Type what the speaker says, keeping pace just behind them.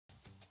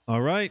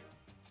All right,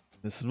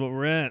 this is what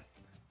we're at.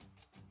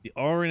 The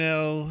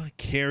R&L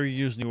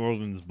Carriers New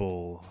Orleans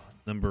Bowl,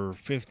 number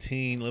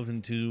 15,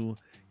 11-2,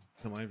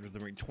 combined with the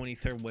ranked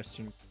 23rd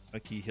Western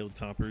Kentucky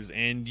Hilltoppers,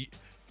 and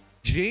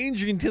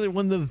James Taylor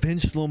won the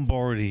Vince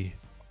Lombardi.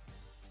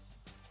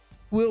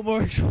 Will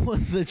Marks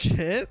won the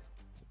Jet.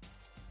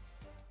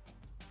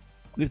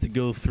 We have to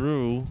go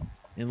through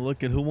and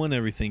look at who won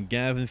everything.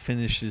 Gavin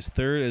finishes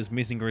third as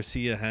Mason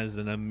Garcia has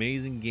an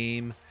amazing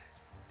game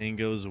and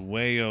goes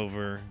way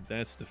over.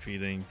 That's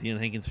defeating. Dean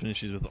Hankins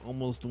finishes with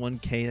almost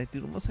 1K. That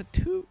dude almost had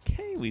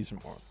 2K. Leaves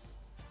more.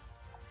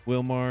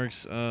 Will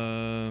Marks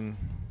almost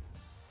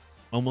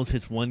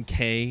hits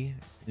 1K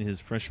in his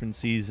freshman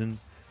season.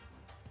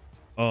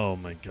 Oh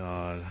my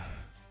god.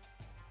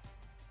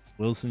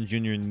 Wilson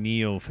Jr. and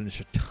Neo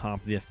finish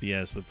atop the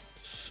FBS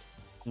with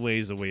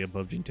ways away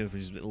above Gene Taylor.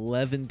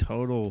 11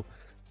 total.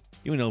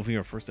 Even though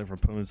our first ever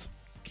opponents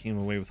came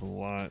away with a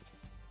lot.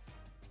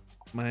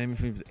 Miami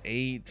finished with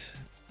 8.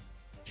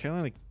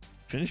 Carolina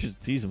finishes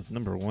the season with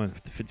number 1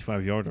 with the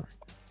 55-yarder.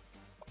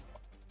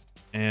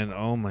 And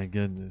oh my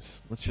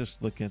goodness, let's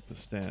just look at the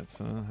stats.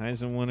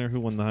 Heisman winner, who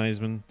won the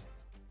Heisman?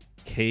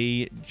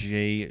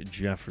 KJ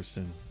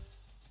Jefferson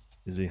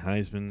is a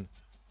Heisman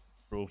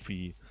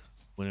Trophy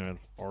winner out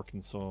of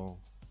Arkansas.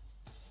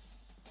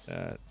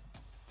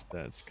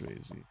 That's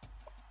crazy.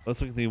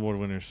 Let's look at the award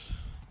winners.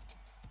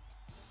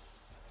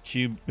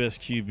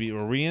 Best QB.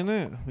 Were we in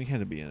it? We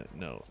had to be in it.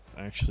 No,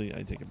 actually,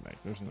 I take it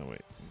back. There's no way.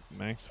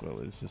 Maxwell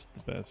is just the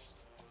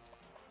best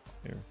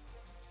here.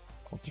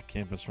 Multi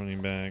campus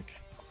running back.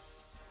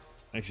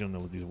 I actually don't know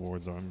what these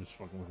awards are. I'm just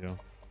fucking with y'all.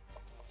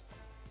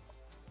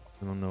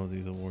 I don't know what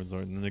these awards are.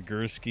 And then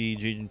Nagurski,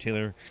 Jaden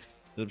Taylor,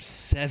 the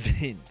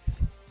 7th.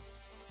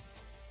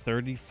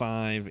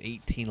 35,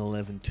 18,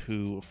 11,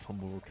 2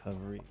 fumble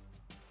recovery.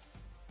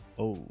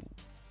 Oh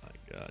my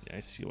god.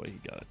 I see why he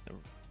got it.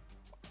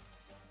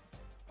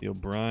 The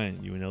O'Brien,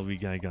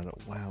 UNLV guy got it.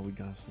 Wow, we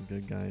got some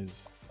good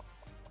guys.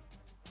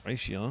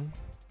 Bryce Young,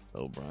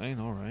 O'Brien,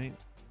 all right.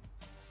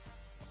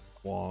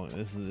 Wow,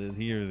 this is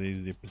here.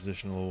 These are the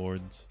positional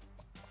awards.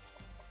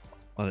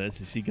 Oh, the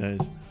SEC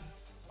guys.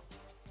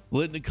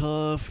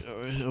 Litnikov,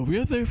 are we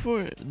up there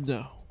for it?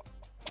 No.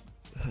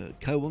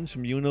 Kyle Williams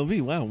from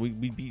UNLV. Wow, we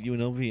beat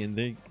UNLV, and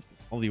they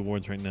all the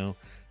awards right now.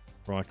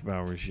 Brock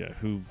Bowers, yeah.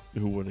 Who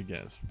would have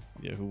guessed?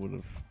 Yeah, who would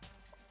have?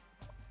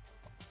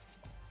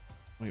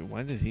 Wait,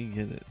 why did he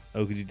get it?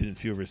 Oh, because he did a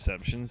few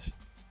receptions.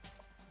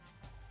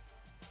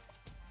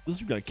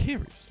 This guy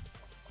carries.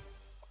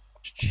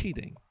 It's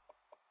cheating.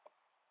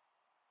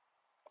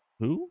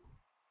 Who?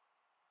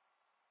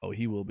 Oh,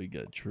 he will be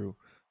good. True.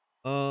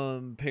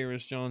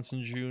 Paris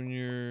Johnson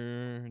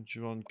Jr.,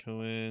 Javon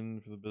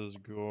Cohen for the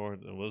best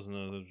guard. It wasn't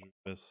the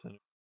best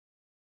center.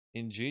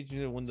 And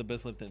JJ won the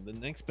best left end. The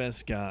next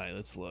best guy,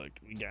 let's look.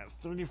 We got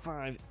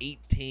 35,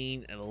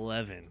 18, and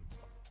 11.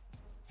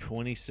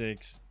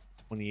 26,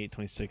 28,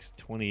 26,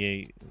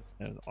 28.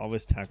 And all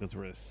his tackles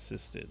were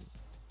assisted.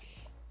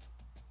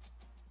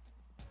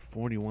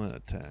 41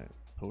 attack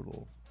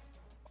total.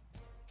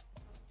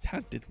 How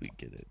did we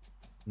get it?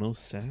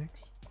 Most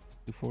sacks?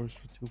 2 force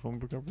for 2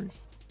 fumble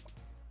recoveries?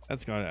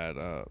 That's gotta add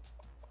up.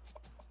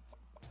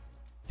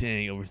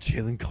 Dang, over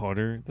Jalen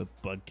Carter. The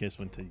bud kiss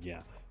went to,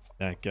 yeah,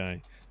 that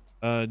guy.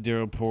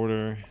 Daryl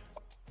Porter.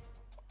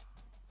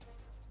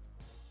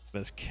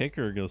 Best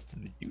kicker goes to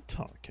the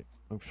Utah kicker.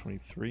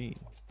 23.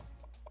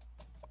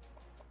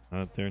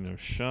 Not there, no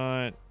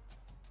shot.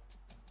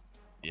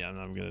 Yeah, I'm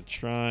not gonna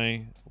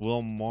try.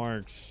 Will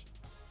Marks.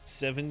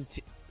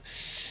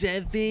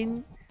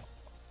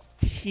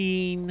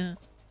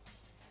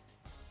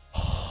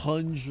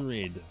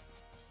 1700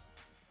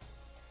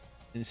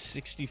 and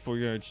 64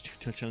 yards, 2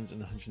 touchdowns,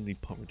 and 180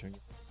 punt return.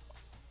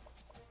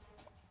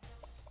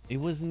 It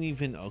wasn't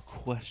even a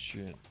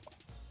question.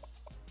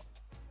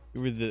 We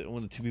were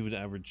one of the 2 people to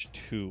average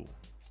 2.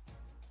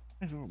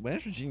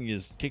 West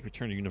Virginia's kick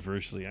returner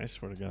universally. I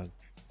swear to God,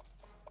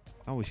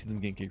 I always see them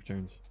getting kick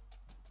returns.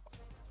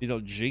 You know,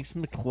 Jace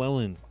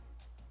McClellan,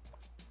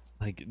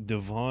 like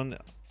Devon.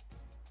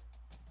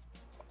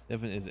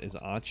 Devin is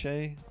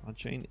Ache,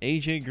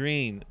 AJ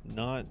Green,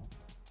 not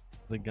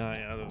the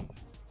guy out of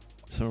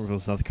Somerville,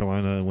 South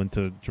Carolina, and went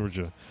to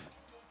Georgia.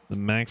 The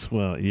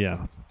Maxwell,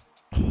 yeah.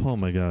 Oh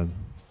my god.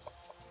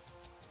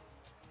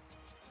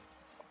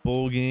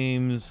 Bowl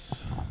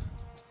games.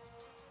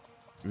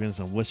 We're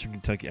against Western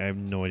Kentucky. I have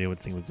no idea what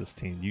to think with this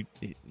team.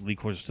 Lee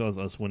Corso still has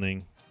us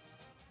winning.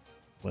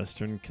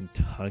 Western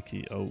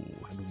Kentucky. Oh,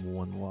 had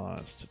 1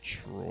 loss to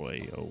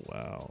Troy. Oh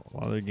wow. A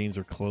lot of their games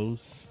are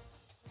close.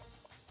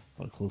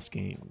 A lot of close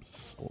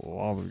games. A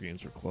lot of their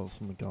games are close.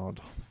 Oh my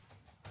god.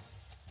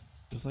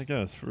 Just like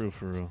us, for real,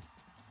 for real.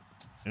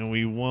 And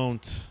we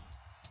won't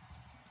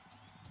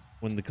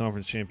win the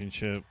conference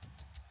championship.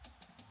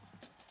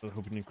 But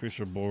hoping to increase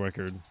our bowl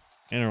record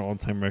and our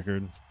all-time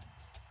record.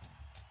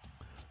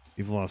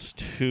 We've lost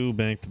 2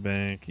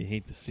 back-to-back. You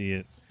hate to see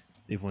it.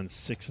 They've won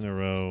 6 in a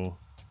row.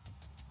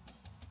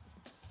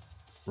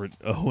 We're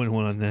 0-1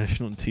 on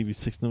national TV,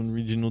 6-0 on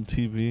regional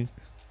TV.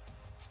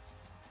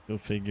 Go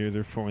figure.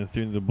 They're 4-3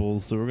 in the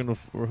Bulls, so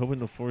we're hoping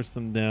to force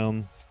them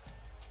down.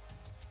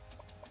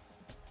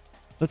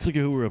 Let's look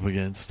at who we're up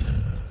against.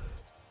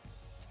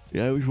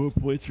 Yeah, average more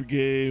points per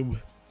game.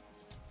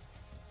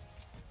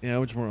 Yeah,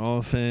 average more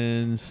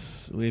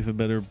offense. We have a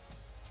better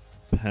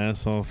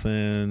pass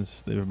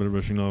offense. They have a better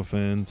rushing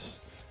offense.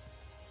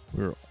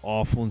 We're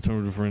awful in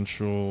turnover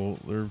differential.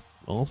 They're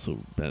also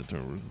bad in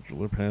turnover differential.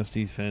 Their pass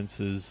defense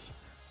is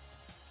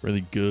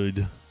really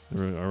good.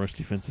 Our rush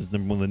defense is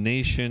number 1 in the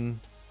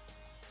nation.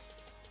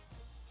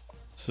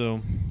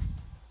 So,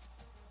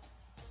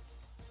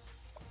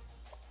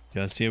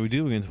 gotta see how we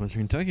do against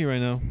Western Kentucky right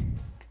now.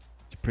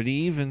 It's pretty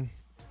even.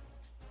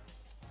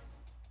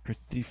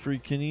 Pretty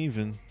freaking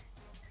even.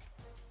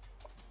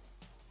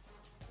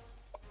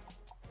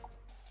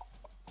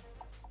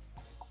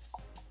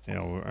 Yeah,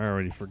 I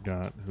already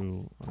forgot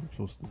who I'm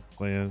supposed to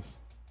play as.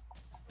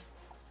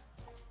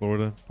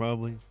 Florida,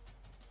 probably.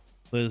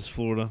 Play as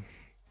Florida.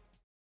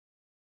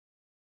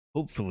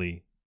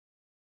 Hopefully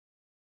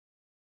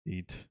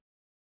beat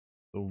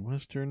the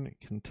Western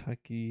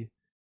Kentucky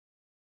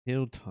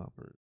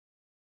Hilltoppers.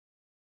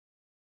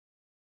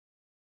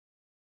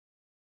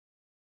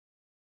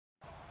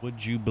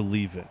 Would you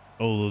believe it?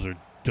 Oh, those are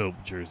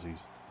dope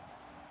jerseys.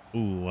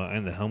 Ooh,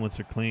 and the helmets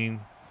are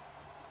clean.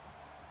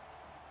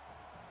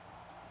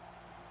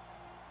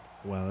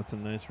 Wow, that's a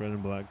nice red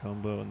and black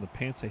combo. And the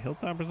pants say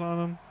Hilltoppers on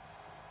them.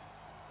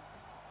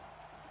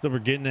 So we're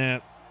getting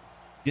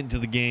to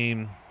the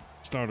game.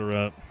 Start her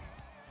up.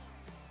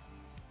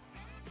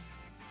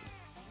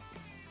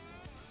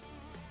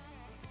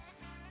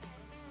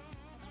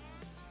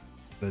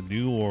 The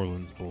New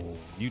Orleans Bowl.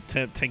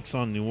 UTEP takes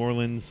on New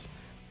Orleans.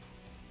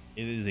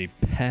 It is a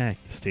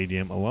packed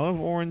stadium. A lot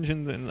of orange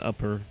in the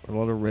upper, a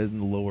lot of red in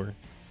the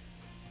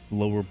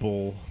lower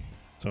bowl.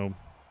 So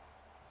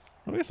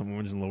we got some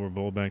orange in the lower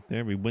bowl back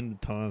there. We win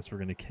the toss. We're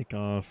going to kick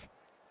off.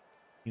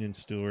 Ian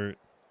Stewart,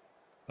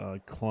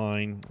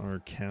 Klein, our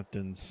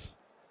captains,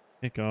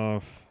 kick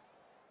off,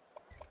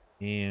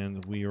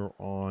 and we are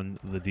on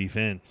the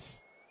defense.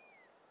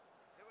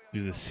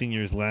 These are the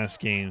seniors' last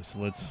game,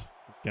 so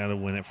gotta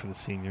win it for the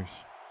seniors.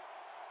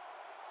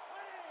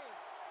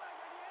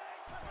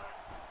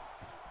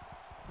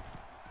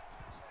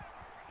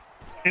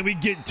 And we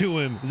get to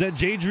him. Is that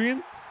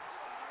Jadrian?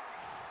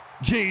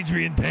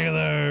 Jadrian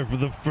Taylor for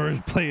the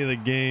first play of the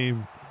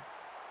game.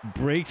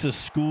 Breaks a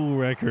school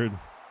record.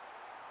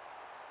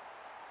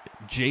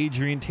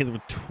 Jadrian Taylor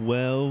with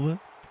 12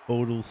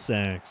 total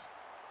sacks.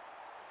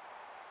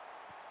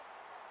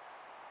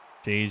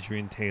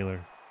 Jadrian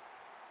Taylor.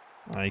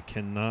 I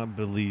cannot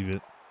believe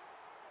it.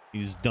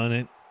 He's done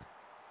it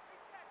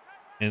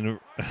in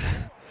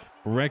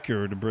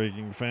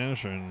record-breaking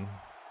fashion.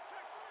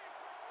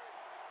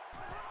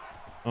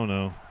 Oh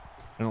no.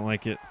 I don't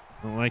like it.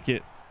 I don't like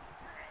it.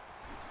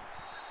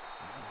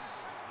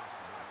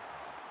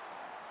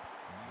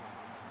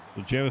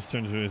 So Jarvis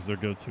Stearns is their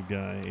go-to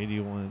guy.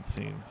 81 it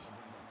seems.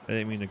 I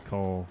didn't mean to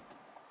call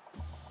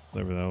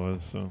whatever that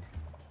was, so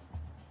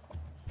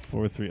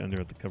 4-3 under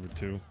at the cover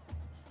 2.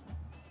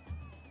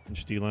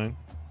 Inch D-line.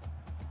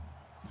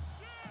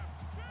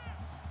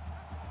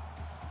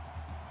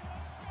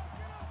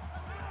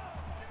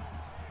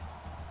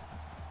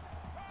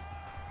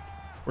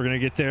 We're going to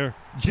get there.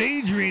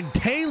 Jadrian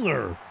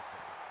Taylor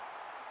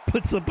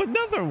puts up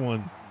another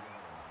one.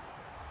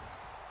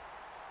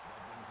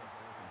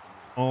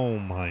 Oh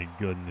my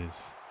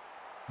goodness.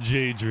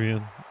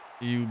 Jadrian,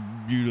 you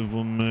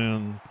beautiful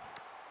man.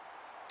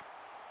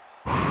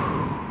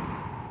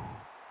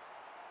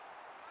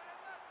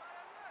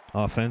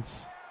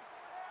 Offense.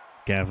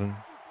 Gavin,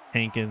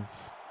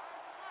 Hankins,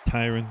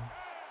 Tyron,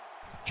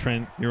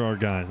 Trent, you're our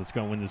guys. Let's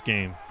go win this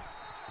game.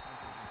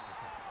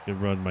 Good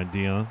run by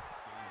Dion.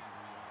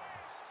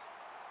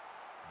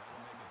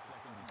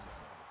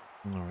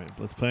 All right,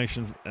 let's play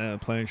action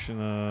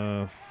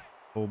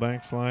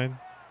fullback slide.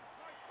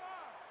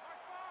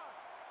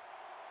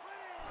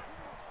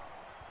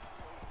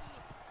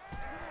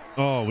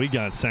 Oh, we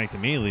got sacked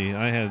immediately.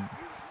 I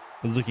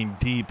was looking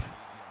deep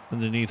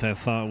underneath. I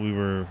thought we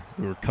were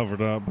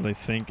covered up, but I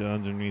think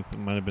underneath it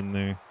might have been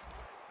there.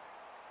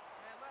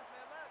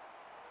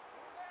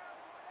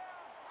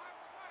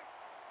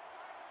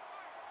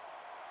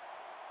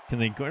 Can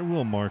they guard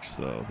Will Marks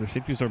though? Their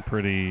safeties are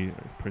pretty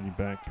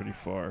back, pretty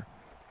far.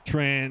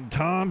 Trent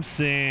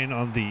Thompson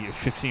on the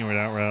 15-yard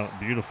out route.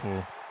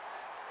 Beautiful.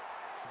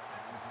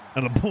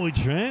 And a boy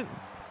Trent.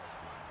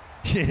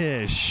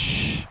 Yeah,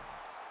 shh.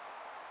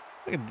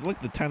 Look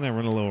at the time I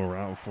run a little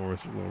route for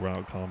us, a little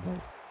route combo.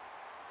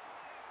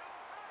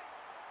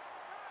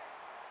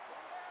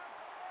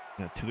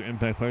 Got 2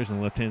 impact players on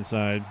the left-hand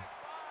side.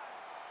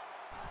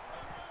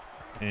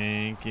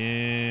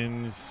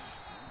 Hankins,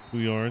 2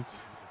 yards.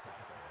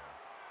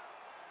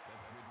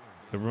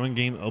 The run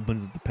game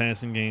opens at the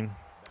passing game.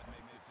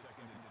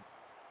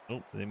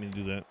 Oh, I didn't mean to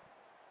do that.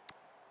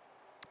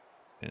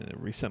 And it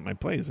reset my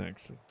plays,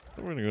 actually.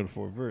 So we're going to go to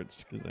 4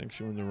 verts, because I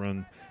actually wanted to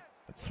run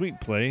that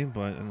sweet play,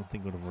 but I don't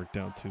think it would have worked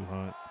out too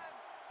hot.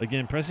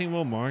 Again, pressing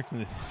well marked,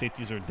 and the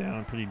safeties are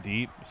down pretty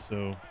deep,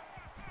 so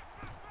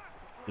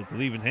It's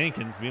leaving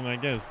Hankins, be my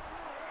guess.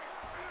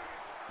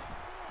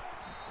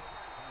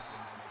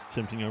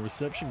 Attempting a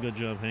reception. Good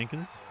job,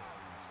 Hankins.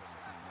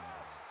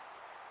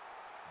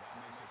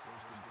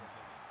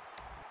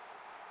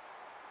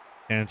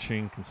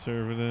 Catching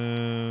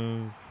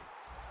conservative.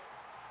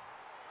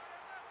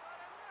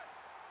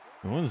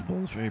 The one's ball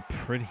is very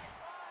pretty.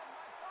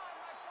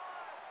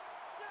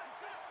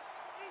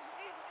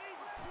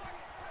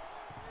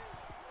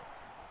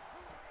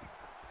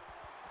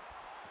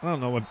 I don't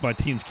know why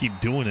teams keep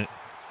doing it.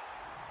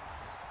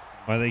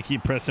 Why they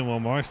keep pressing well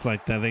marks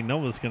like that. They know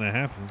what's going to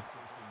happen.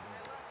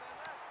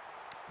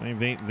 I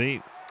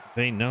mean,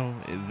 they know.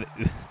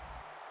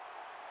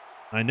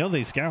 I know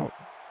they scout.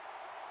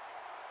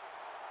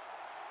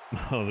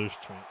 Oh, there's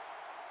Trent.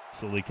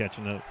 Slowly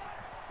catching up.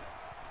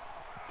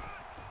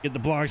 Get the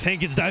blocks.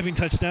 Hankins diving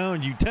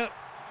touchdown. UTEP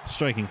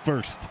striking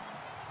first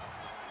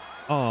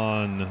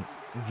on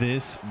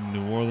this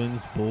New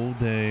Orleans Bowl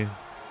day.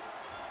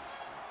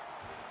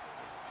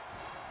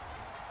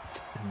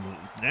 And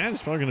that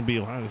is probably going to be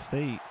Ohio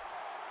State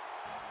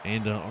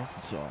and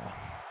Arkansas.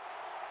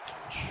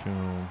 So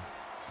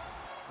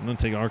I'm going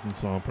to take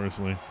Arkansas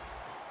personally.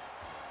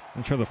 I'm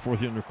going to try the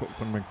fourth year under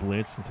quarterback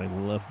blitz since I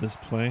love this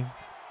play.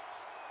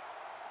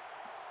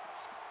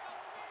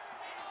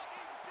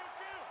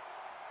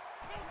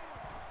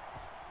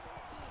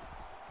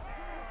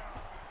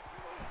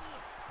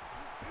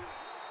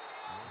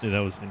 Yeah, that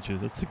was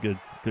inches. That's a good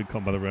call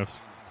by the refs.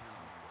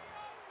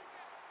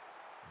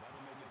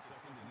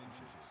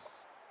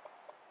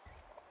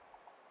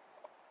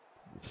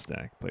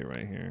 Stack play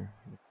right here.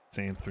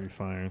 Sand 3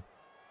 fire.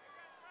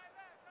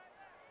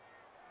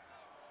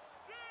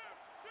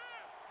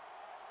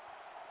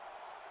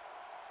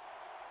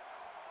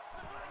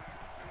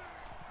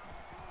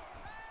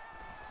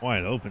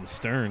 Wide open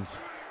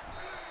Stearns.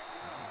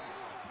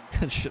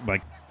 Good shit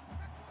by.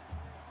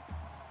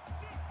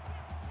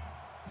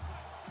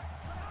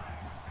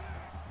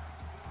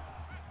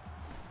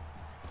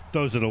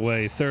 Throws it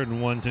away. 3rd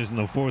and 1. There's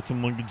no 4th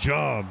and 1. Good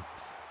job.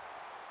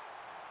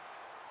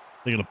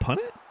 They gonna punt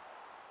it?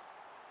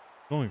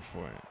 Going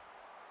for it.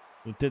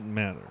 It didn't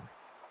matter.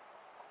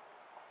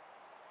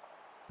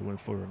 They went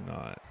for it or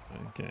not.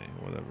 Okay,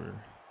 whatever.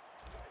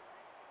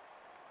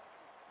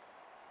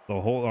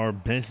 Our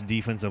best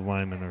defensive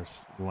linemen are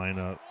line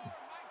up.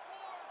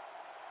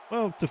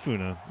 Well,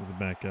 Tafuna is a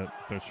backup,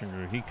 third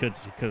stringer. He could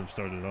have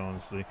started,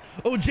 honestly.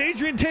 Oh,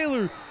 Jadrian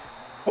Taylor!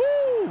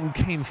 Oh,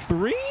 came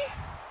 3?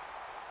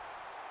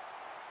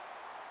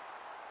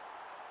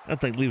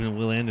 That's like leaving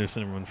Will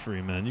Anderson run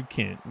free, man. You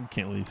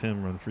can't leave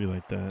him run free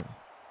like that.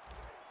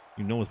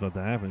 You know what's about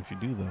to happen if you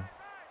do, though.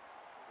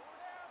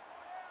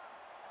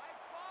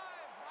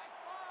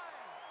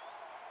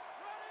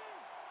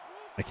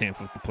 I can't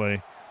flip the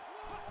play.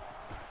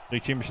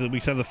 Jake Chambers to the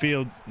weak side of the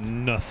field.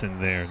 Nothing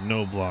there.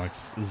 No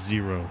blocks.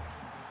 0.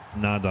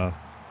 Nada.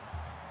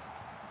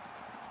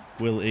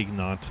 Will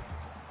Ignont.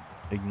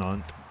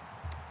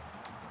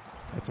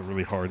 That's a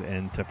really hard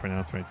N to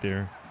pronounce right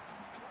there.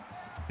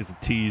 Because a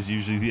T is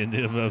usually the end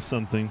of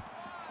something.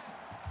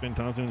 Ben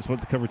Thompson is what,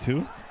 the cover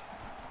 2?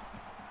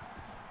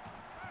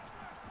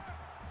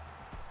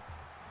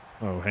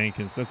 Oh,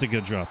 Hankins. That's a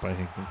good drop by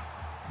Hankins.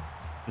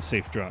 A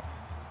safe drop.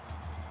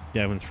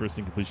 Gavin's first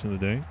incompletion of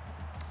the day.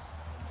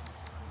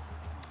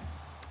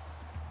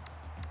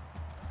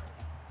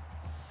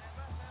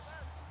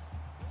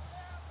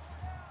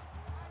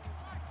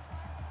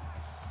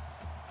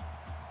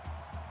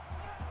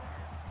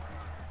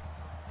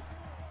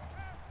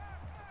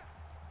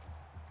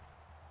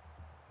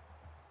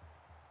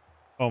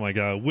 Oh my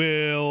God,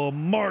 Will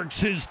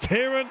marks his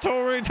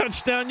territory.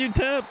 Touchdown,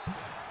 UTEP.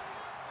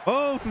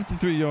 Oh,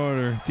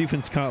 53-yarder.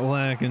 Defense caught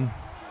lacking.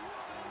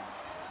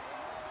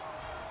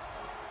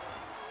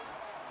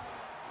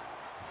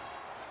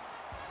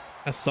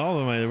 I saw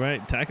them, my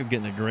right tackle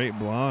getting a great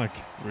block.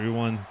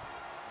 Everyone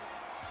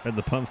had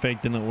the pump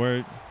fake, didn't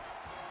work.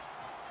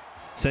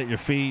 Set your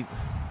feet.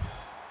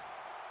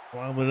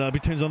 Warm it up. He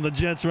turns on the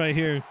Jets right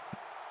here.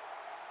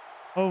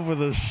 Over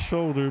the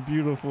shoulder.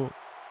 Beautiful.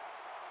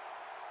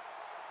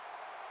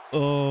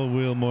 Oh,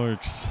 Will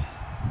Marks.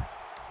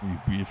 You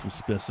beautiful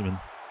specimen.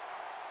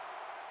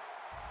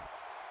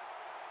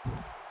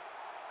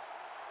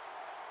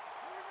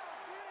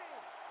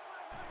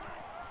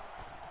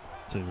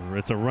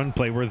 It's a run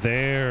play. We're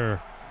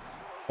there.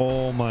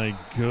 Oh my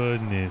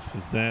goodness.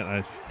 Was that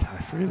I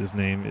forget his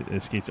name. It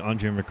escapes.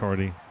 Andre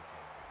McCarty.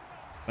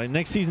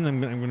 Next season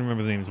I'm gonna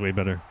remember the names way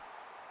better.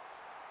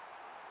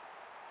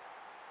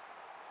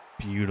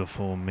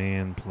 Beautiful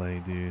man play,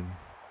 dude.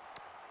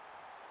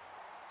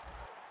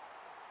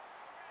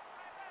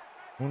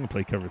 I want to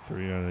play cover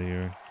 3 out of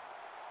here.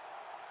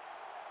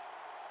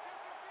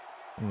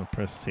 I'm going to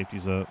press the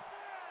safeties up.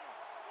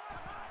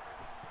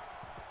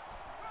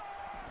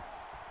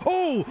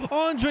 Oh,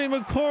 Andre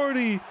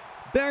McCarty.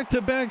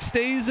 Back-to-back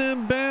stays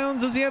in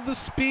bounds. Does he have the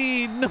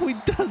speed? No, he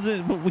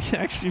doesn't. But we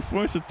actually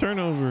force a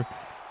turnover.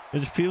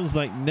 It feels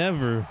like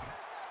never.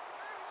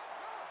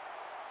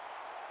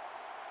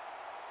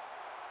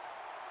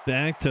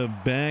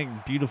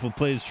 Back-to-back beautiful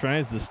plays.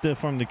 Tries to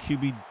stiff arm the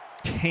QB.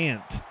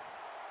 Can't.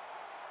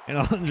 And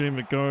Andre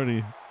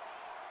McCarty.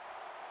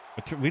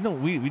 We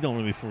don't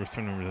really force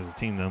turnovers as a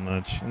team that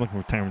much. I'm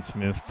looking for Tyron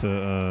Smith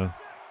to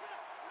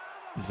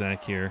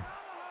Zach here.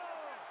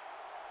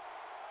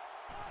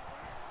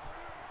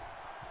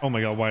 Oh my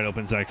God, wide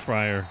open Zach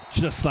Fryer.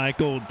 Just like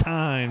old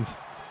times.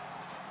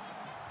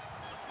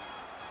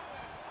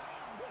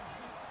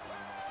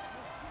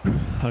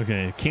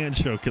 Okay, can't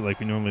choke it like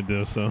we normally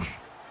do, so.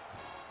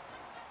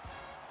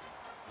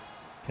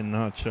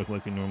 Cannot choke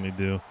like we normally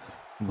do.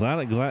 Glad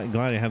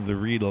I have the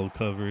read all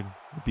covered.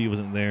 The B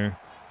wasn't there.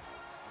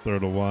 Throw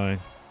to Y.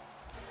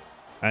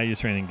 I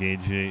just ran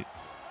engage 8.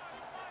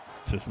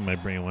 It's just my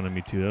brain wanted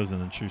me to. That was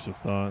an intrusive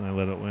thought, and I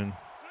let it win.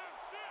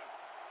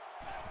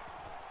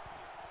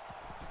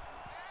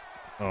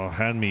 Oh,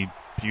 had me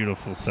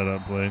beautiful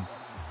setup play.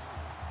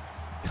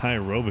 Kai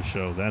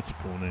Robichaux, that's a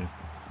cool name.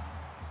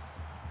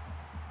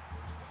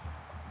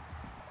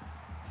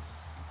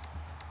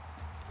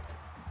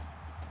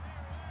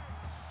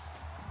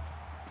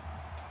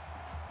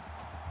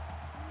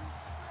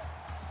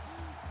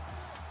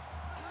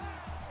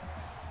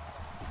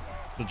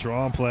 The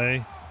draw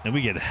play, and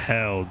we get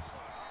held.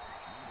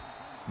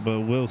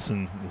 But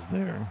Wilson is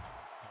there.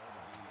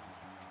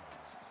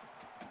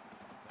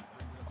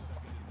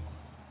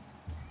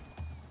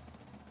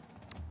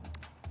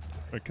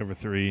 Right, cover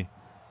 3.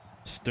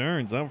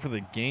 Stearns out for the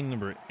game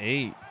number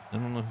 8. I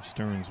don't know who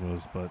Stearns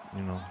was, but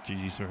you know,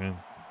 GG's for him.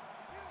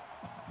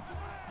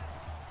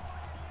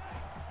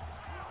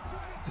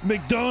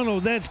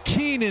 McDonald, that's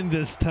Keenan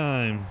this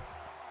time.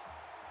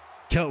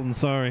 Kelton,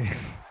 sorry.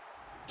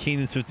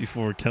 Keenan's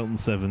 54, Kelton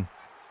 7.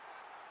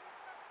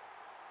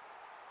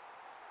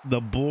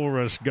 The bull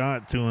rush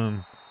got to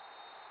him.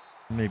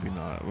 Maybe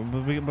not,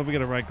 but we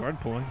got a right guard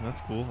pulling. That's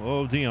cool.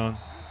 Oh, Dion.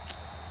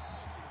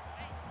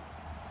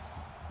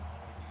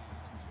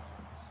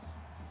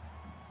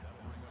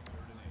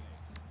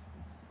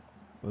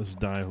 Let's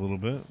dive a little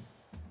bit.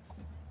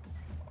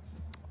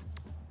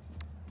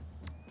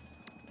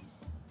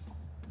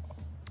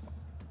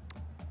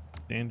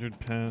 Standard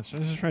pass.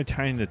 Let's just try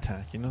timed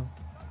attack, you know?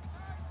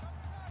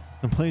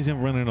 The plays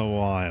haven't run in a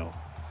while.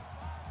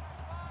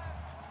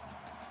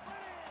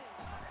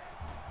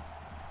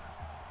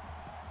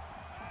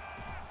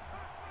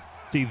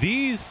 See,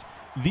 these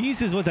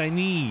is what I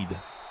need.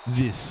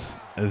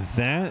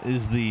 That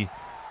is the,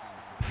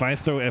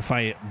 if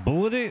I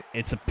bullet it,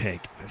 it's a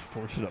pick. If I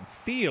force it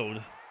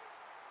upfield,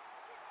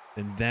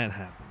 then that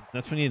happened.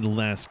 That's what I needed the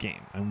last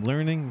game. I'm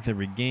learning with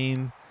every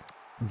game.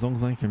 As long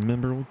as I can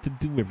remember what to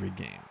do every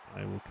game,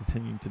 I will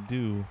continue to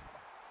do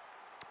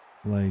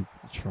like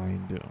try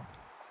and do.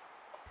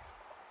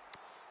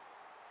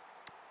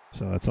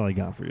 So that's all I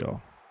got for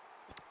y'all.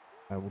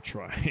 I will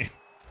try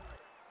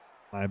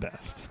my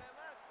best.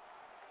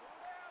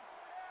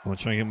 I'm gonna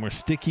try and get more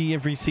sticky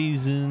every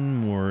season,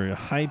 more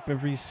hype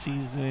every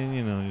season,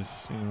 you know,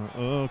 just, you know,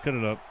 oh, cut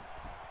it up.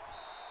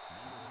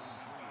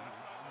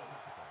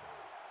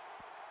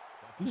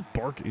 He's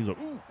barking. He's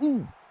like, ooh,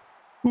 ooh,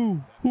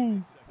 ooh,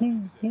 ooh,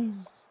 ooh, ooh.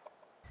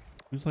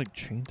 Who's like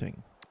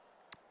chanting?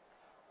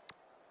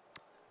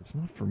 It's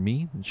not for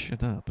me, then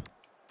shut up.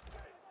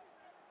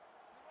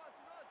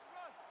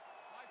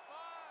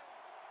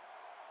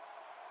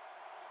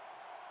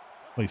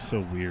 Plays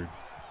so weird.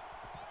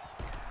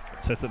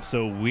 It sets up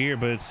so weird,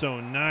 but it's so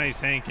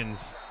nice.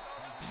 Hankins,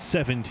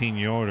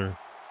 17-yarder.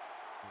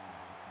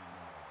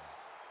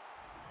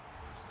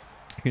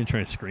 You gonna try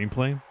a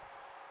screenplay?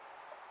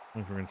 I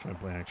think we're gonna try to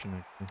play action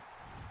actually.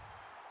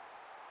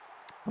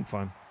 I'm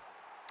fine.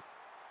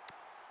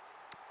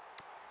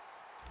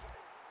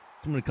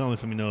 Somebody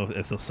comments, let me know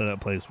if they'll set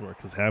up plays work,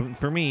 because haven't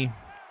for me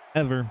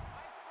ever.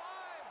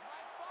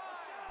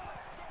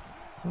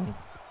 Oh.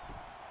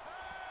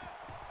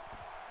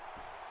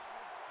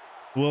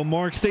 Well,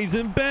 Mark stays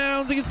in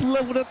bounds. He gets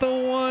leveled at the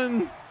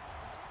 1.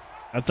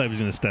 I thought he was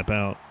going to step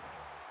out.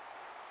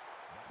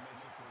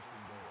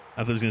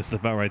 I thought he was going to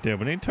step out right there,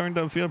 but he turned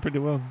upfield pretty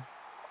well.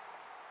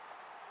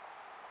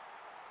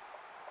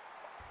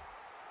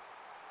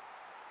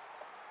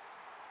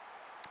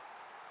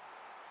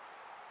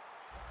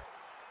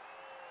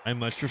 I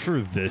much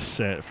prefer this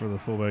set for the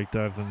fullback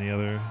dive than the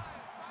other.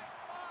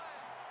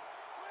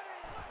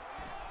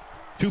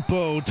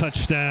 Tupou,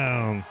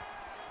 touchdown.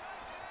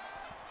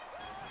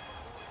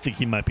 I think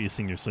he might be a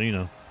senior, so you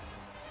know.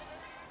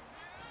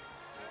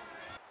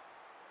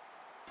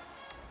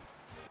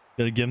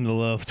 Gotta give him the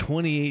love.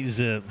 28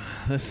 zip.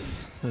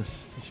 This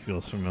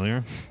feels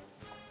familiar.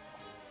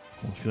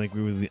 I feel like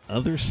we were the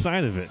other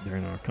side of it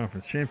during our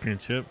conference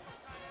championship.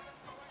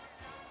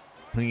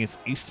 Playing against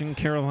Eastern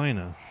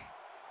Carolina.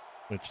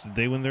 Which, did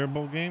they win their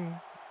bowl game?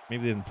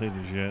 Maybe they haven't played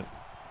theirs yet.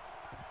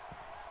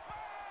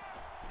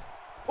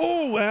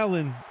 Oh,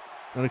 Allen!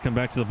 Gotta come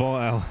back to the ball,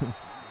 Allen.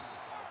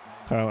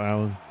 Kyle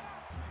Allen.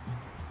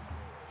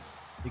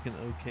 He can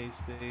OK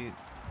State.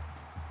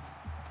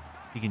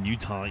 He can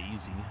Utah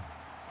easy.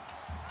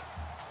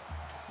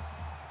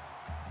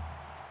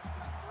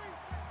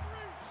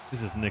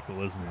 This is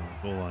nickel, isn't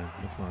it? Goal line.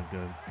 That's not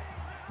good.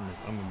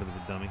 I'm a bit of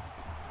a dummy.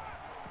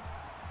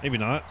 Maybe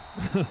not.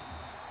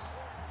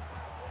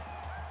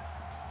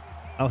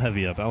 I'll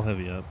heavy up. I'll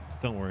heavy up.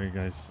 Don't worry,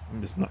 guys.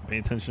 I'm just not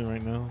paying attention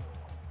right now.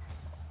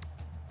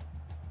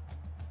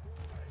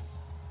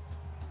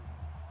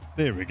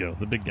 There we go.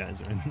 The big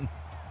guys are in.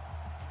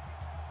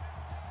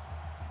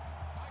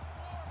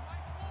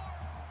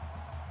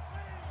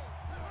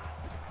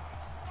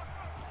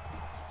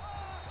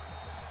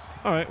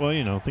 All right. Well,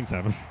 you know, things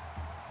happen.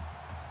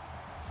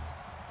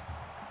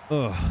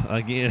 Oh,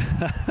 again,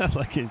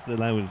 like I said,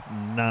 I was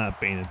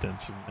not paying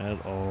attention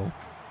at all.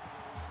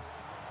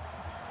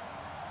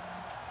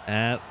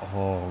 At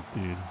all,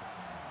 dude.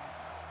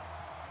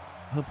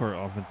 I hope our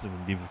offensive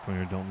and defensive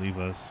corner don't leave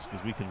us,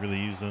 because we could really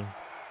use them.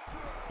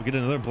 We get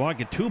another block,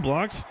 get 2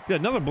 blocks,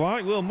 get another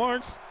block, Will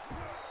Marks.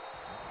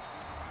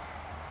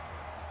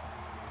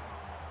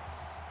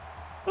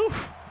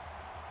 Oof.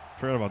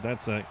 Forgot about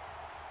that sack.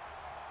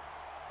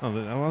 Oh,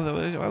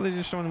 why are they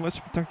just showing the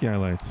Western Kentucky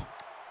highlights?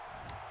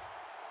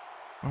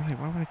 Why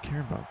would I care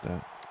about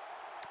that?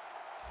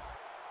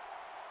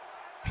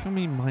 Show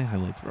me my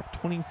highlights. We're up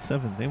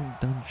 27. They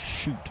haven't done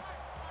shoot.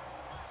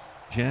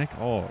 Jack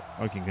all.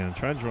 Okay, gonna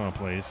try to draw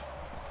plays.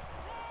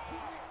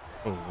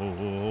 Oh,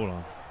 hold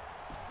on.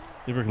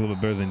 They work a little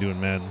bit better than doing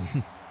Madden.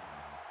 I'm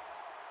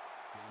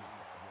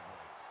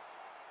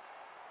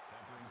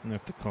gonna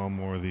have to call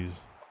more of these.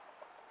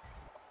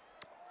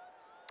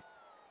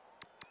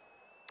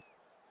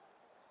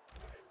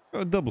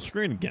 Got a double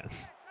screen again.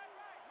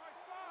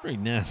 Very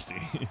nasty.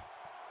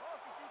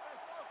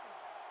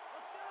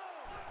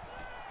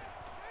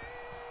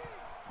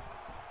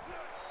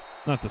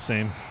 Not the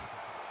same.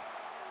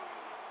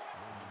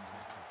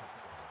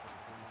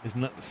 It's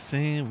not the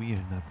same. We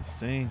are not the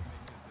same.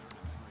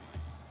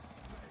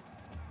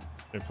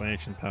 They're playing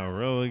action power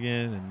row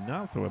again, and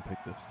not throw a pick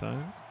this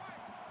time.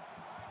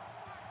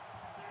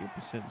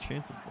 2%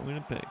 chance of throwing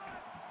a pick.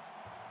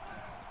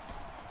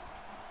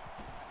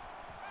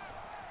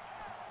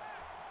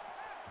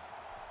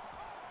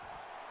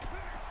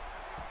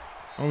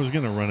 I was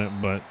gonna run it,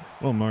 but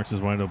well, Marks is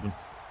wide open.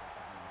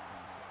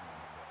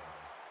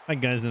 I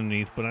had guys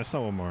underneath, but I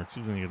saw Will Marks.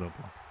 He was gonna get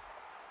open.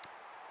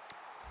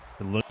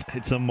 It looked.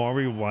 It's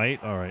Amari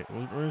White. All right,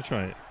 we're gonna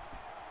try it.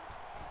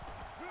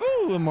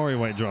 Ooh, Amari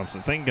White drops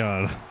it. Thank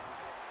God.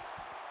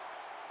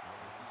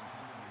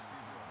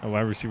 Our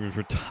wide receivers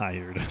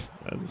retired.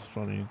 That is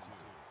funny.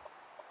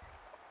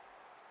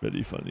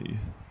 Very funny.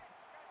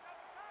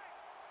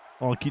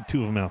 I'll keep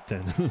 2 of them out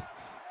then.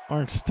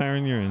 Marks,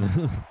 Tyron, you're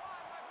in.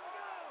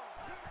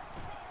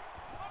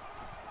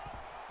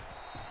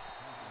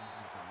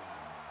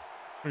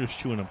 We're just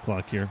chewing up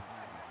clock here.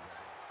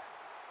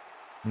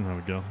 You know how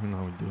we go. You know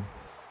how we do.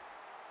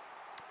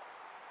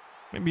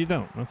 Maybe you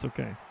don't. That's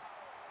okay.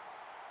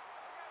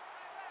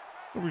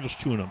 Or we're just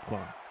chewing up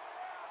clock.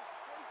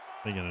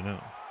 They gotta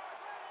know.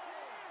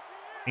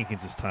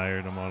 Hankins is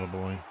tired. I'm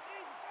audibly.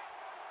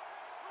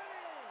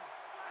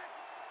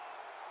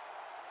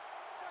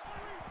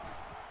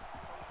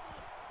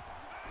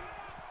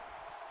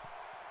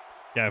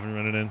 Gavin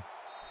running in.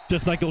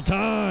 Just like old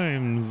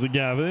times,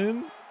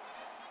 Gavin.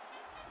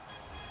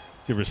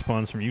 Good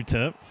response from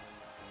UTEP.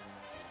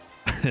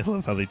 I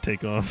love how they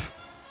take off.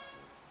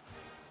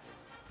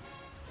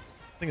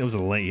 I think it was a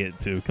late hit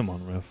too. Come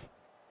on, ref.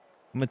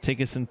 I'm gonna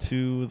take us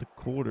into the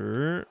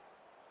quarter.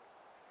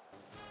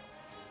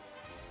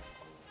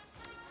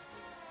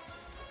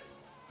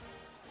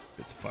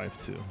 It's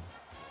 5-2.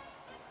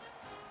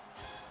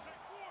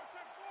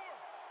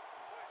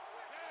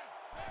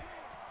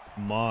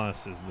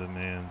 Moss is the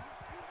man.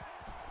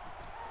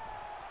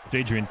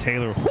 Jadrian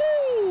Taylor.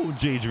 Whoo!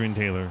 Jadrian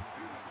Taylor.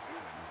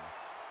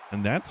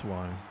 And that's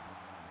why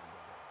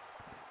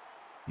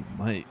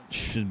he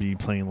should be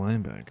playing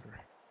linebacker.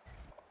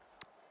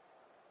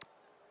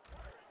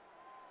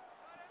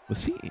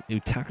 Was he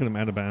tackled him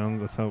out of bounds?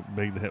 That's how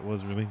big the hit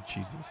was, really?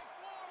 Jesus.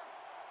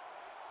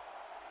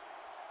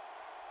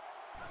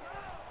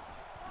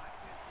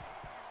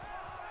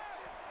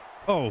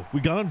 Oh, we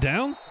got him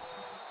down?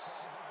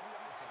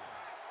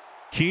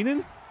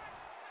 Keenan?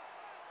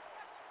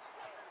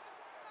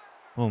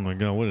 Oh my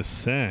God, what a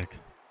sack.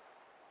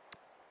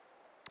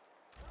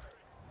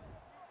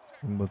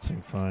 I'm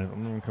blitzing 5.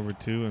 I'm going to cover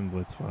 2 and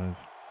blitz 5.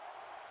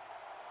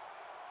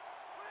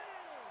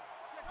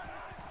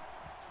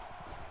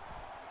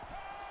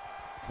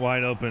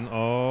 Wide open.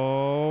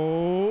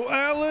 Oh,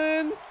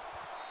 Allen!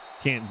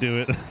 Can't do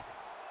it.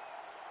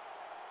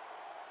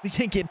 We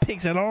can't get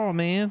picks at all,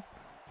 man.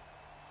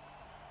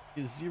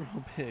 He has 0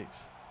 picks.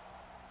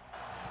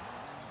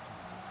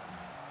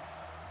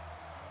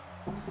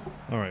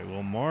 All right,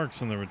 well,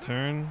 Marks on the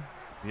return.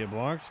 We get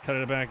blocks. Cut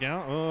it back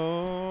out.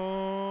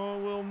 Oh,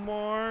 Will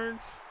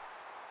Marks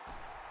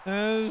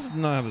does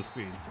not have the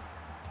speed.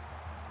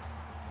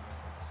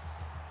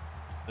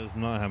 Does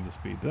not have the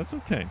speed. That's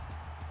okay.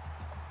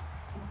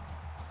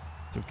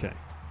 It's okay.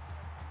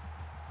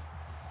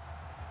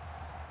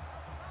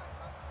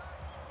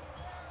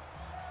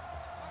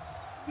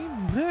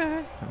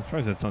 I'm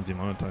surprised that's not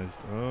demonetized.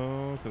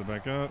 Oh, cut it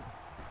back up.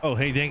 Oh,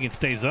 hey, dang, it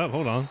stays up.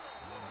 Hold on.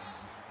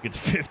 Gets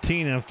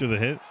 15 after the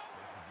hit.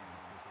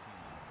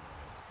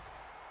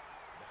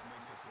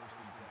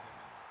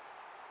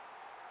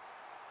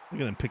 We're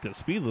gonna pick that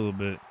speed a little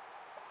bit.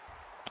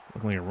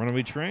 Looking like a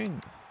runaway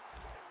train.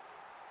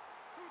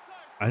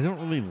 I don't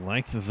really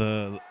like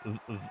the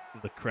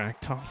crack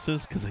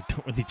tosses because I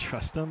don't really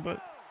trust them,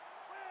 but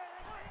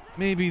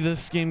maybe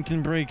this game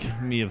can break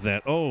me of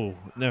that. Oh,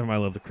 never mind.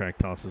 I love the crack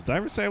tosses. Did I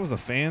ever say I was a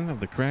fan of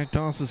the crack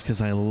tosses?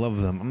 Because I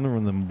love them. I'm gonna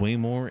run them way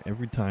more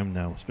every time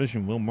now,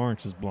 especially when Will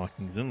Marks is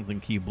blocking. Because I don't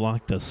think he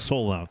blocked a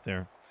soul out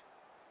there.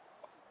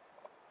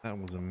 That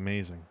was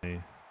amazing.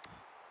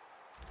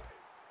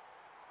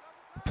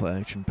 Play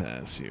action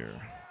pass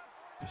here.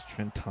 Because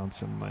Trent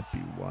Thompson might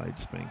be wide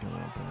spanking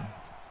open.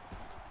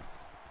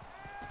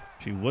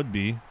 She would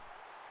be.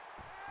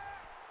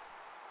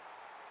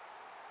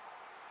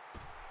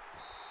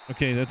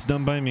 Okay, that's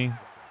done by me.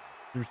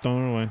 You're just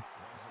throwing it away.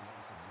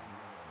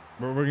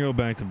 We're gonna go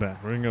back to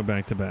back. We're gonna go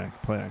back to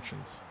back. Play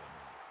actions.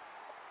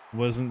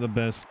 Wasn't the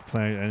best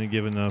play. I didn't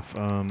give enough.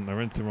 I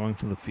ran to the wrong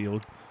to the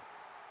field,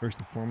 first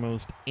and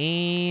foremost,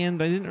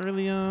 and I didn't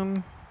really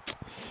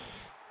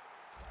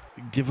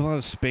give a lot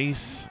of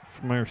space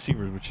for my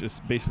receivers, which is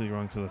basically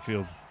wrong to the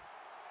field.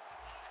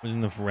 There's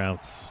enough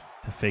routes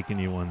to fake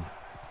anyone.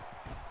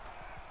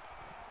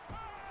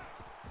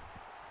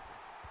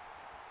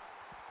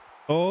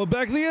 Oh,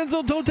 back to the end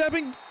zone, toe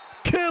tapping.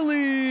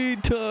 Kelly,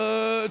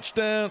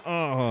 touchdown.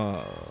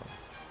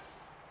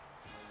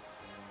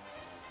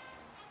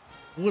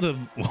 What a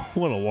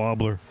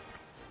wobbler.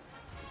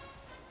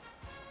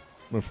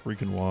 What a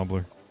freaking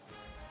wobbler.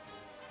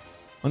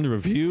 Under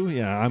review?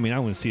 Yeah, I mean, I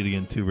want to see it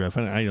again too, ref.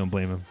 I don't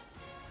blame him.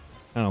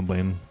 I don't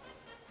blame him.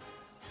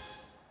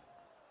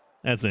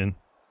 That's in.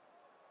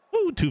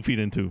 Ooh, 2 feet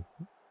into.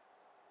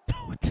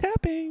 Toe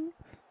tapping.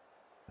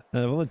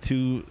 Of all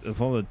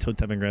the toe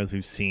tapping grabs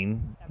we've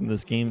seen in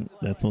this game,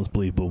 that's the most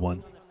believable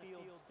one.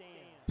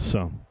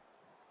 So,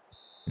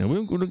 yeah, we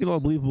don't get a lot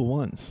of believable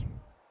ones.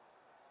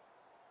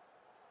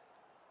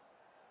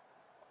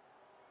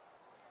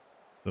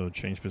 So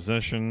change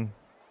possession,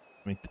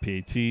 make the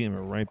PAT, and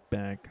we're right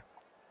back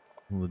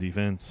on the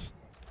defense.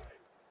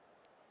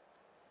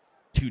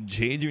 Dude,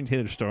 Jadrian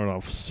Taylor started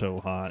off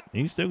so hot.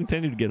 He's still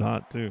continuing to get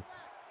hot too.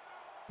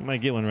 You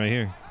might get one right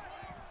here.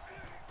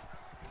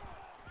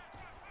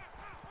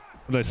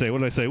 What did I say? What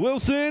did I say?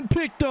 Wilson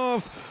picked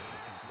off.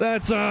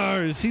 That's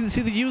ours. See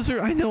the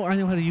user? I know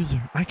how to use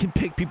her. I can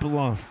pick people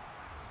off.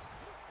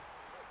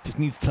 Just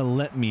needs to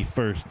let me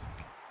first.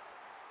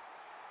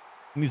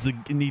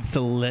 It needs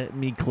to let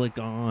me click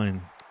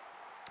on.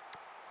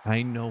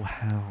 I know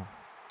how.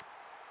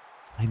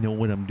 I know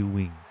what I'm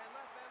doing.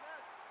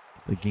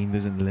 The game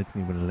doesn't let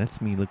me, but it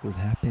lets me. Look what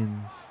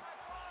happens.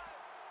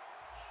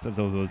 Says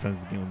those other times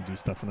the game will do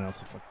stuff, and I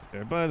also fuck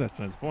there. But that's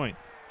not the point.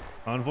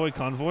 Convoy.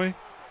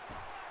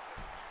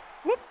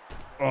 Whoop.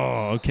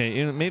 Oh,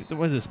 okay. Maybe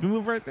what is it? Spin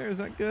move right there? Is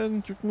that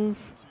good? Trick move?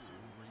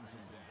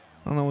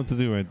 I don't know what to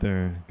do right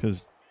there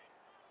because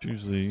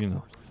usually, you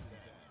know.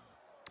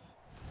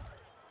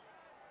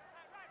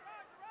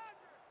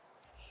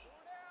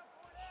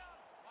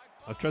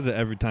 I've tried that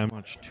every time.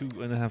 Watch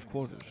 2.5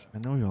 quarters. I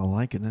know y'all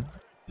liking it.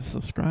 Just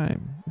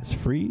subscribe. It's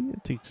free.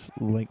 It takes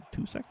like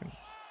 2 seconds.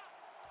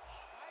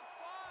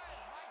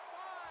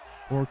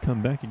 Or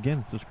come back again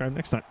and subscribe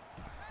next time.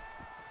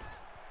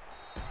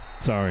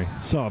 Sorry,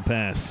 saw a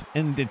pass,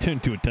 and it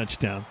turned to a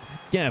touchdown.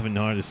 Gavin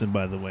Hardison,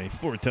 by the way,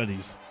 4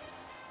 tutties.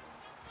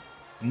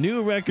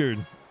 New record.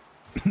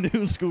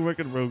 New school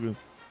record, Rogan.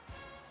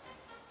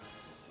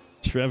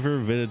 Trevor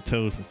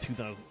Vitatos in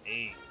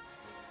 2008.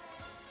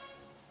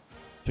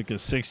 Took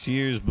us 6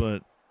 years,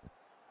 but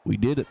we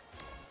did it.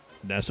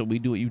 That's what we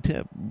do at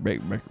UTEP. Break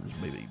records,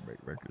 baby. Break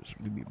records.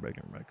 We be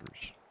breaking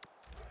records.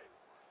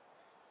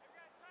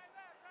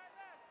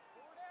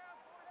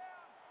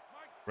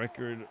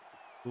 Record.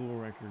 School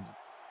records.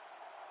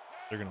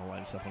 They're gonna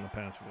light us up on the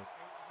pass for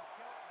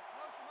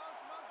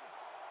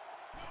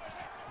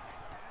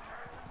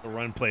the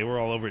run play. We're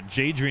all over it.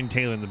 Jadrian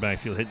Taylor in the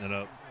backfield hitting it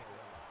up.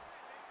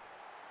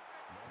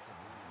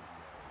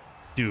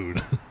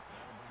 Dude.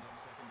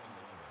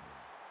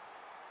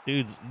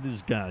 Dude's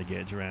gotta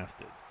get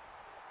drafted.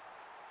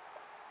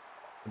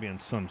 Be on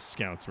some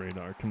scout's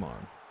radar. Come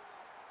on.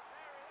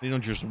 You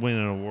don't just win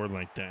an award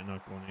like that.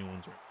 Not going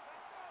anyone's radar.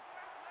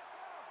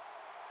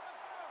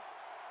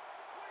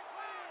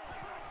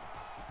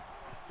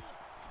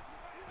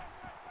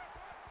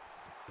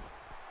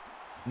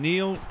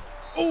 Neal.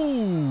 Oh,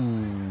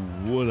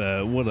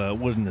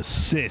 what an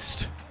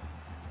assist.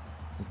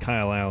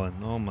 Kyle Allen.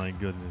 Oh my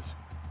goodness.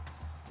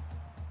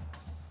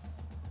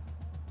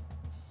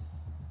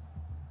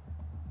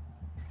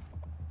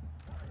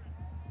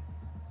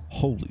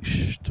 Holy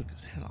sh! Took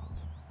his head off.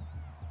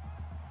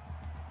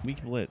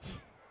 Weak blitz.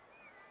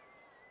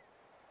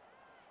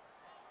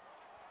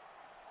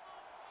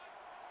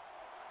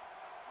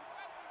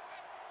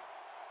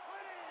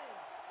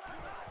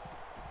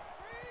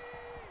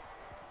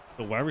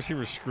 The wide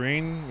receiver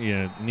screen,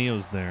 yeah,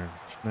 Neo's there.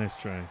 Nice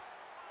try.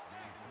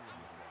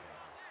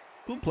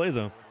 Cool play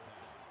though,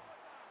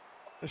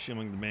 especially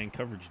among the man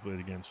coverage played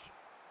against.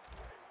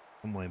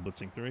 I'm like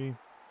blitzing 3.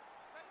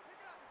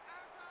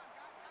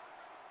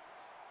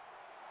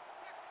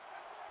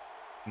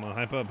 Come on,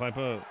 hype up, hype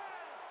up.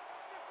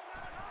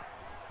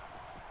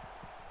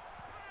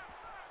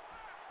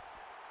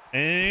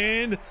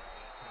 And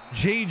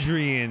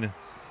Jadrian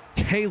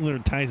Taylor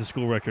ties the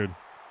school record.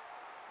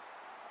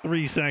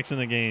 3 sacks in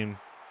a game.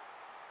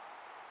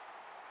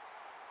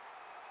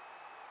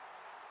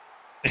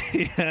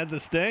 He had to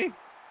stay.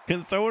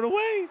 Couldn't throw it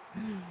away.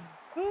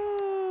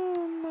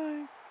 Oh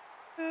my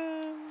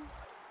God.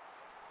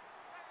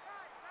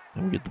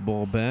 And we get the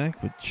ball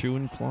back with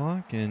chewing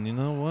clock. And you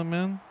know what,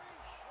 man?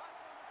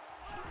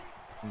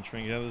 I'm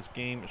trying to get out of this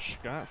game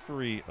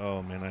scot-free.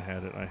 Oh man, I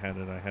had it. I had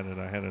it. I had it.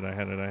 I had it. I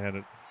had it. I had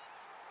it.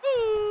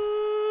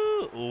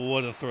 Ooh,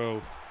 what a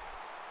throw.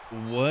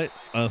 What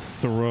a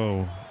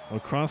throw.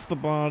 Across the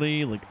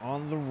body, like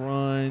on the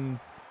run.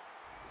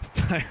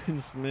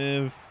 Tyron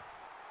Smith.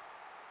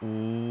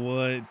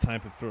 What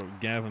type of throw?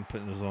 Gavin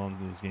putting us on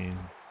to this game.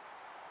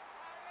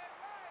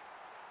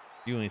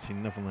 You ain't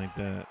seen nothing like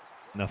that.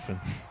 Nothing.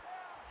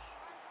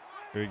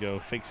 Here we go.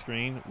 Fake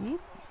screen. Ooh.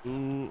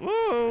 Ooh.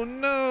 Oh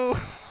no.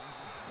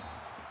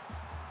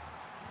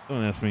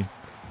 Don't ask me.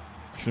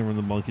 Should run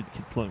the ball. Get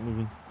the clock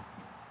moving.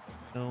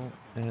 Don't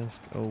ask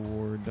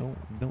Award.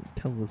 Don't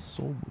tell the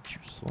soul what you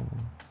saw.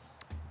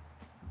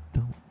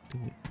 Don't do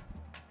it.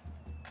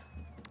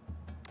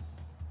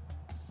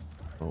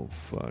 Oh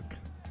fuck.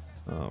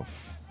 Oh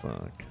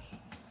fuck.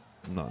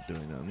 I'm not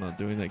doing that. I'm not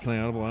doing that. Can I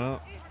audible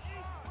out?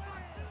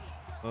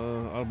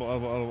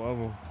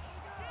 Audible.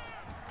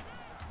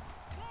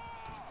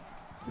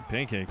 Good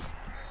pancakes.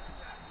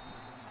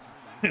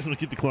 Let's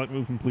keep the clock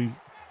moving, please.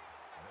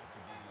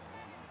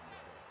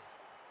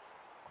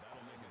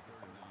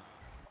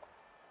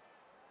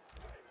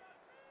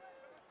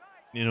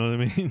 You know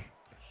what I mean?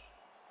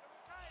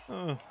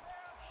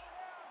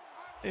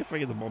 If I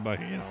get the ball back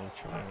again, I'll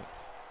try it.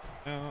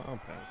 I'll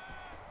pass.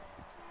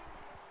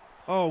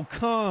 Oh,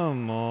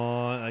 come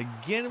on.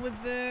 Again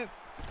with that?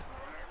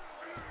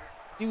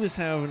 He was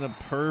having a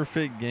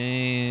perfect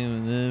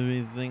game and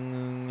everything.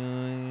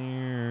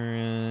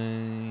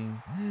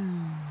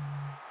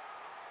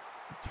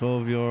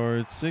 12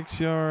 yards, 6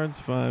 yards,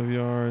 5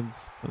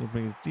 yards. Put up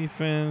against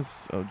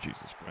defense. Oh,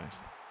 Jesus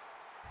Christ.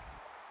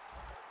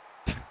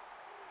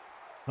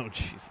 Oh,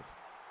 Jesus.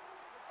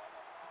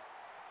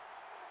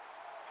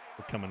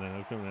 We're coming in.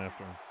 We're coming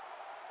after him.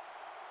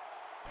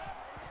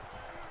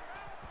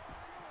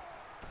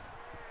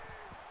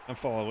 I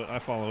follow it. I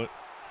follow it.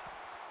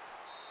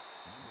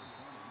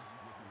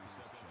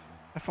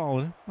 I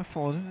followed it. I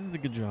followed it. I did a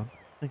good job.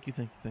 Thank you,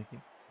 thank you, thank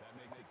you.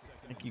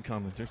 Thank you,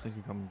 commenters. Thank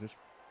you, commenters.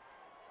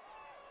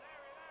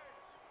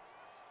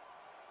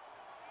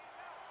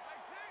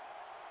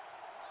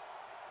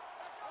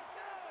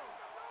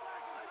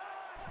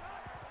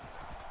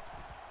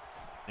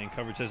 And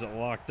coverage has it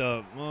locked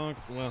up. Well,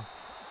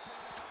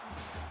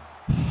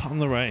 on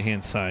the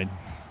right-hand side.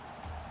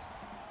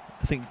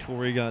 I think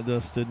Torrey got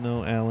dusted.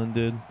 No, Allen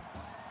did.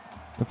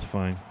 That's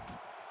fine.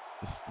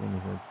 Just one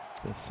of our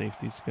best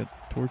safeties got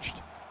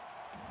torched.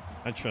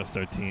 I trust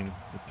our team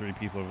with 3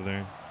 people over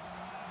there.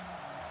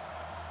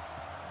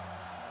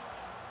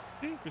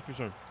 Hey, Chris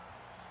Broussard.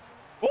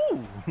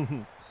 Oh!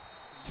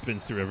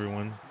 Spins through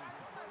everyone.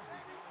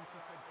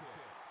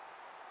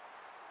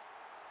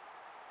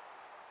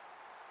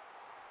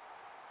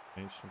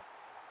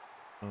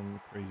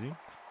 Crazy.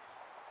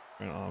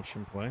 An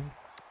option play.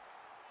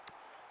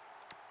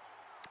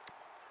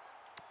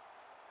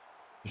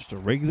 Just a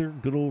regular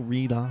good old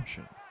read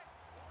option.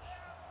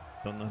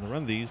 Don't know how to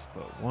run these,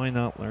 but why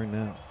not learn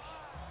now?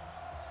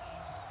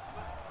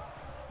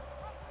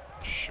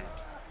 Shoot.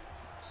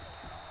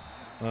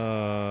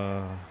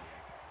 I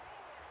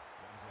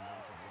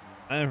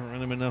haven't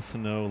run them enough to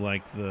know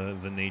like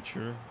the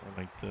nature or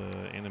like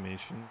the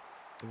animation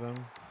of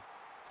them.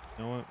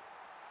 You know what?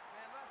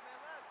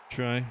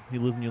 Try.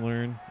 You live and you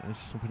learn. I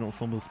just hope we don't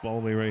fumble this ball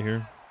away right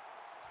here.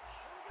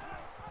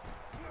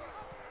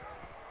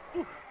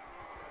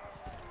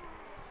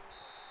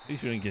 At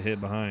least we didn't get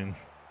hit behind.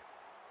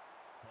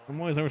 I'm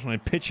always nervous when I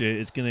pitch it,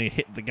 it's going to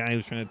hit the guy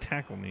who's trying to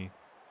tackle me.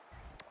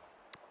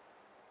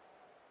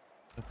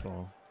 That's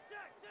all.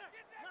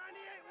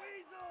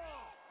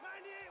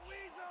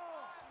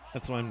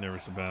 That's what I'm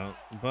nervous about.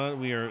 But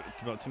we are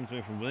about 2 minutes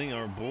away from winning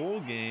our bowl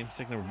game.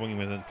 Second ever bowl game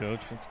with head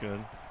coach. That's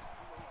good.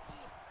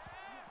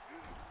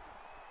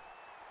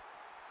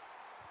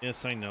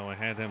 Yes, I know. I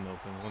had them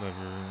open.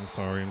 Whatever. I'm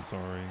sorry. I'm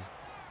sorry.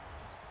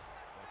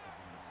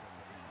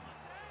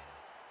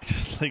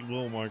 Just like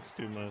Will Marks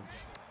too much.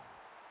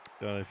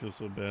 God, I feel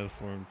so bad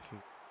for him too.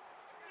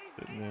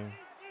 Sitting there.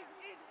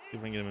 See if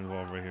I can get him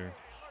involved right here.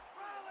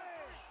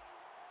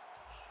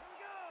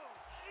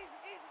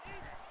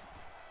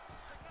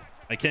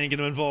 I can't get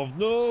him involved.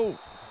 No!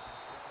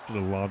 Should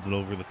have lobbed it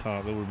over the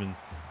top. That would have been, you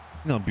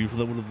know how beautiful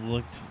that would have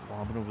looked.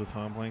 Lobbing over the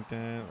top like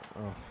that.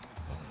 Oh.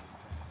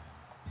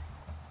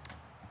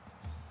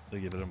 They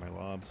get better at my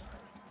lobs.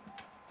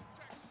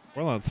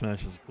 Warlord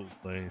Smash is a cool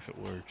play if it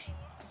works.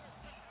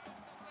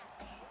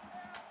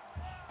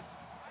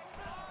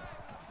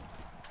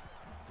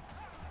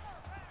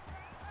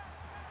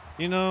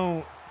 You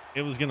know,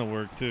 it was gonna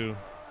work too.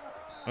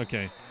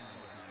 Okay.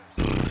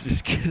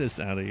 Just get us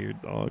out of here,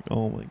 dog.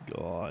 Oh my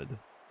god.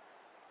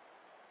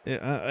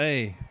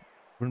 Hey,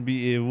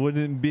 it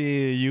wouldn't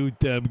be a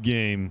UTEP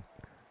game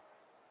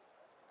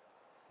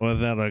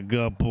without a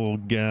couple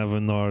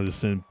Gavin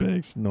Artisan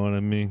picks. Know what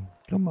I mean?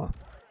 Come on.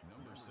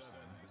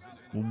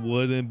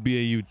 Wouldn't be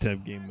a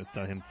UTEP game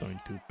without him throwing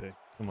 2 picks.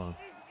 Come on.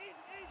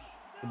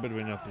 There better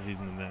be enough this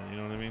season than that. You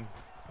know what I mean?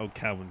 Oh,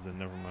 Calvin's in.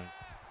 Never mind.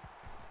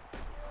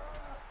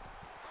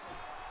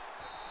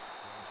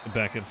 The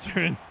backups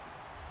are in.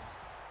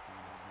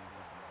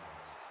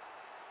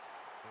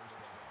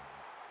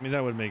 I mean,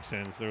 that would make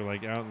sense. They're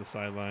like out on the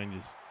sideline,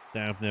 just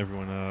dapping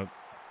everyone up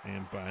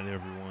and buying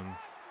everyone.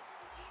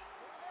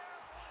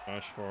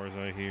 Josh Farr's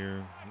out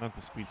here. Not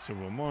to speak to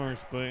Will Mars,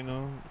 but, you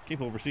know,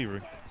 capable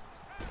receiver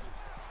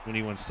when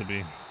he wants to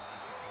be.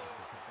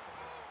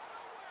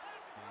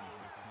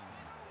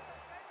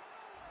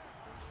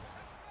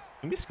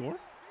 Can we score?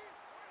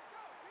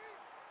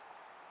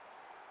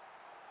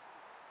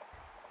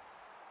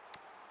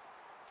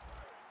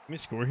 Can we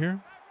score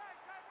here?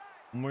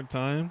 One more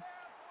time.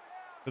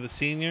 For the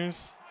seniors,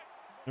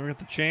 never got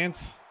the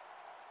chance.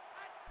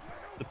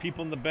 The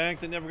people in the back,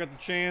 they never got the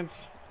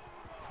chance.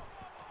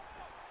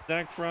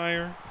 Zach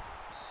Fryer.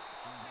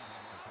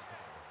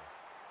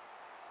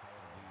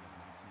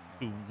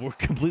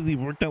 Completely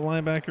worked that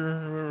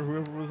linebacker,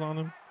 whoever was on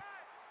him.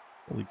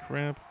 Holy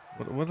crap.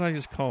 What did I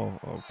just call?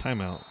 Oh,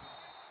 timeout.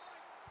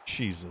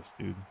 Jesus,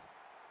 dude.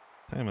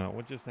 Timeout.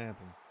 What just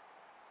happened?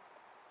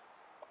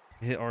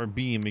 Hit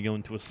RB and we go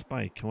into a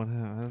spike. What? I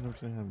don't know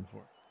what's going to happen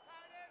before.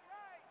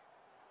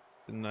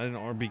 And I didn't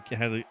RB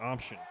had the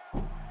option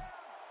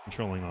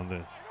controlling on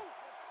this.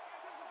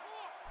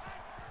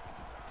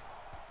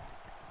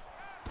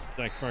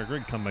 Zach Fryer,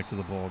 great comeback to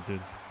the ball,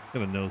 dude.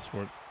 Got a nose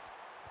for it.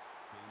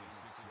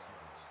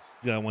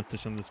 He's got 1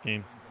 touch on this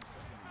game.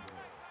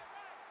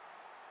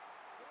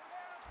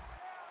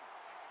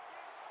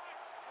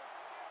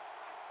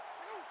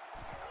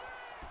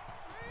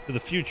 To the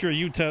future of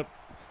UTEP.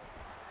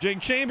 Jake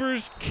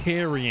Chambers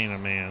carrying a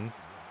man.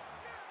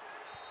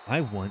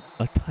 I want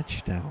a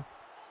touchdown.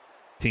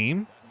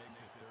 Team,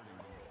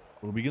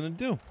 what are we gonna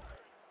do?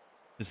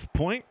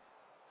 Disappoint?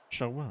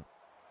 Show up.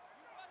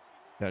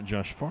 Got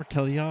Josh Farr,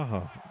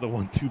 Kaliaha, the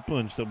 1-2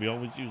 punch that we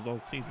always use all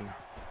season.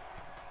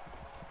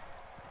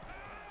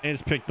 And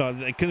it's picked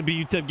on. It couldn't be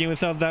a UTEP game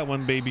without that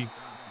one, baby.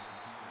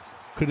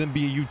 Couldn't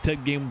be a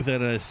UTEP game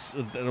without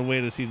a way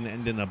of the season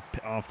ending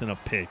often a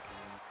pick.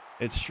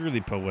 It's surely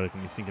poetic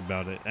when you think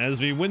about it. As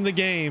we win the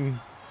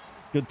game,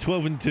 go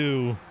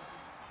 12-2.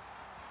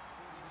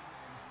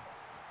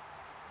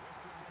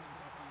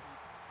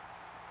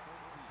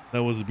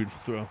 That was a beautiful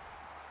throw.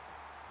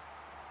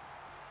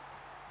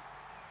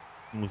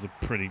 It was a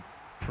pretty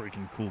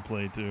freaking cool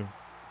play, too.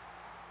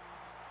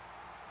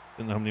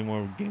 Don't know how many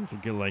more games will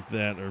get like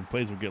that, or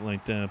plays will get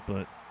like that,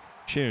 but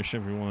cherish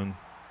every one.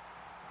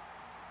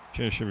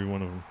 Cherish every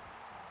one of them.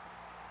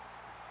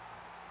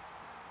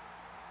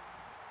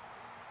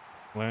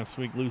 Last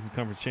week, losing the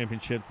conference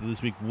championship, to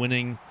this week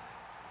winning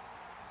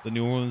the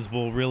New Orleans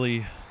Bowl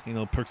really, you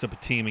know, perks up a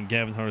team, and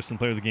Gavin Hardison,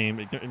 player of the game.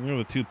 Ignore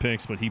the 2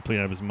 picks, but he played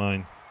out of his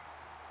mind.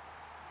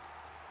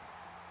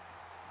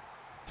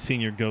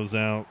 Senior goes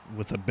out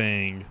with a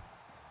bang.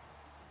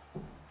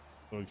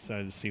 So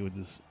excited to see what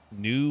this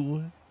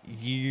new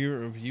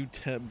year of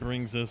UTEP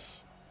brings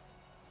us.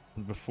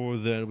 But before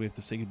that, we have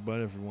to say goodbye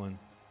to everyone.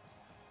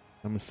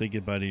 I'm going to say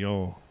goodbye to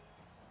y'all.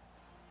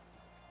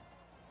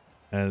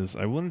 As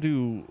I want to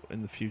do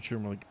in the future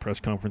more like press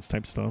conference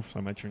type stuff, so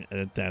I might try and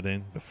edit that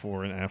in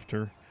before and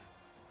after.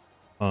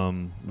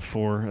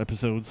 Before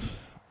episodes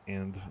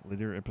and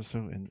later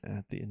episode, and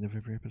at the end of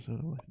every episode,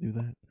 I like to do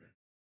that.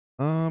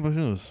 But who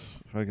knows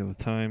if I get the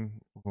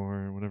time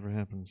or whatever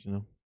happens, you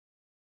know.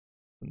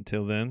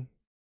 Until then,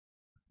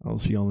 I'll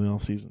see y'all in the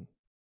off season.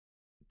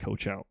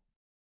 Coach out.